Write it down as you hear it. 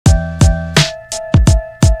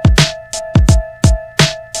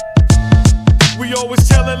always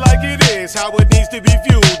tell it like it is, how it needs to be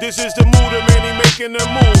viewed. This is the mood of many making the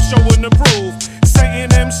move, showing the proof.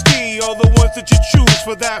 Satan and MC are the ones that you choose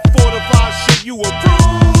for that fortified shit you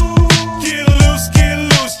approve. Get loose,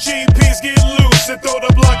 GPs get loose and throw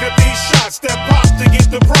the block at these shots that pop to get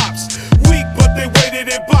the props. Weak, but they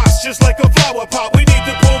waited in box just like a flower pot. We need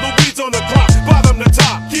to pull the weeds on the crop, bottom to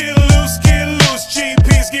top. Get loose,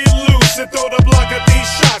 GPs get loose and throw the block at these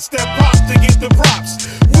shots that pop to get the props.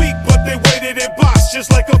 Weak, but they waited in box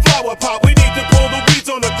just like a flower pot. We need to pull the weeds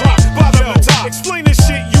on the crop, bottom to top. Explain this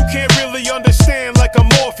shit you can't really understand like a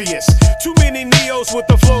Morpheus. Too many Neos with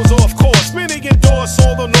the flows off course. Many endorse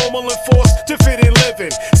all the normal and forced to fit in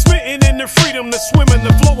living. Smitten in the freedom to swim in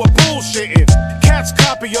the flow of bullshitting. Cats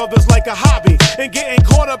copy others like a hobby and getting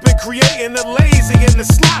caught up in creating the lazy and the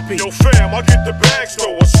sloppy. Yo fam, I get the bags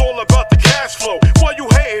though. It's all about the cash flow. Why you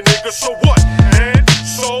hating, nigga? So what? And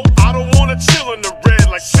so I don't wanna chill in the red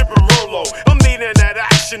like sipping Merlot. I'm needing that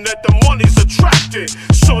action that the money's attracted.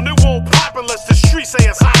 Son, it won't pop unless the streets say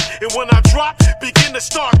it's hot. And when I drop, begin to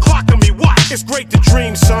start clocking me. Watch. It's great to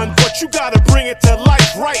dream, son, but you gotta bring it to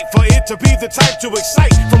life, right? For it to be the type to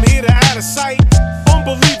excite from here to out of sight.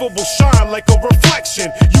 Unbelievable shine like a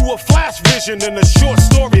reflection. You a flash vision in a short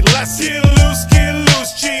story lesson. Get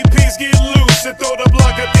loose, GPs get loose and throw the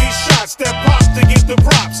block at these shots that pop to get the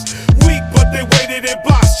props. Weak, but they waited in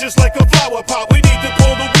box just like a flower pot. We need to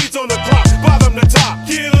pull the weeds on the crop, bottom to top.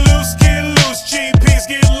 Get loose,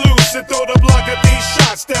 GPs get loose and throw the block at these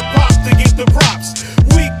shots that pop to get the props.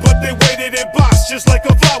 Weak, but they waited in box just like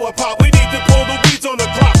a flower pot. We need to pull the weeds on the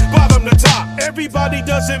crop, bottom to top. Everybody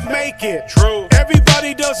doesn't make it. True.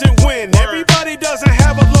 Everybody doesn't win. Word. Everybody doesn't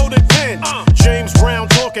have a loaded pen. James Brown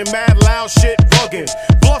talking mad loud shit bugging.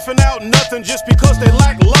 Bluffing out nothing just because they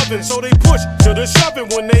lack loving. So they push to the shoving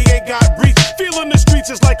when they ain't got reach. Feeling the streets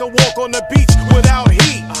is like a walk on the beach without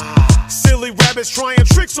heat. Silly rabbits trying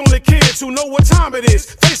tricks on the kids who know what time it is.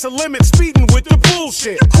 Face a limit, speeding with the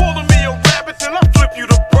bullshit. You calling me a rabbit, then I flip you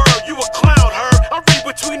the bird. You a clown, her. I read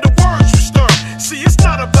between the words you stir. See, it's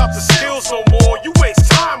not about the skills no more. You waste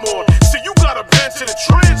time on. So you gotta bend to the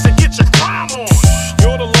trends and get your crime on.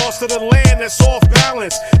 You're the loss of the land that's off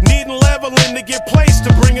balance, needing leveling to get placed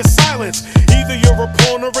to bring a silence. Either you're a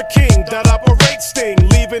pawn or a king that operates sting,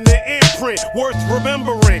 leaving the imprint worth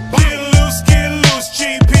remembering. Get loose,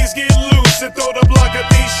 GPs get loose and throw the block at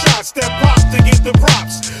these shots that pop to get the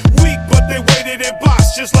props. Weak, but they waited in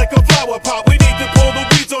box just like a flower pot. We need to pull the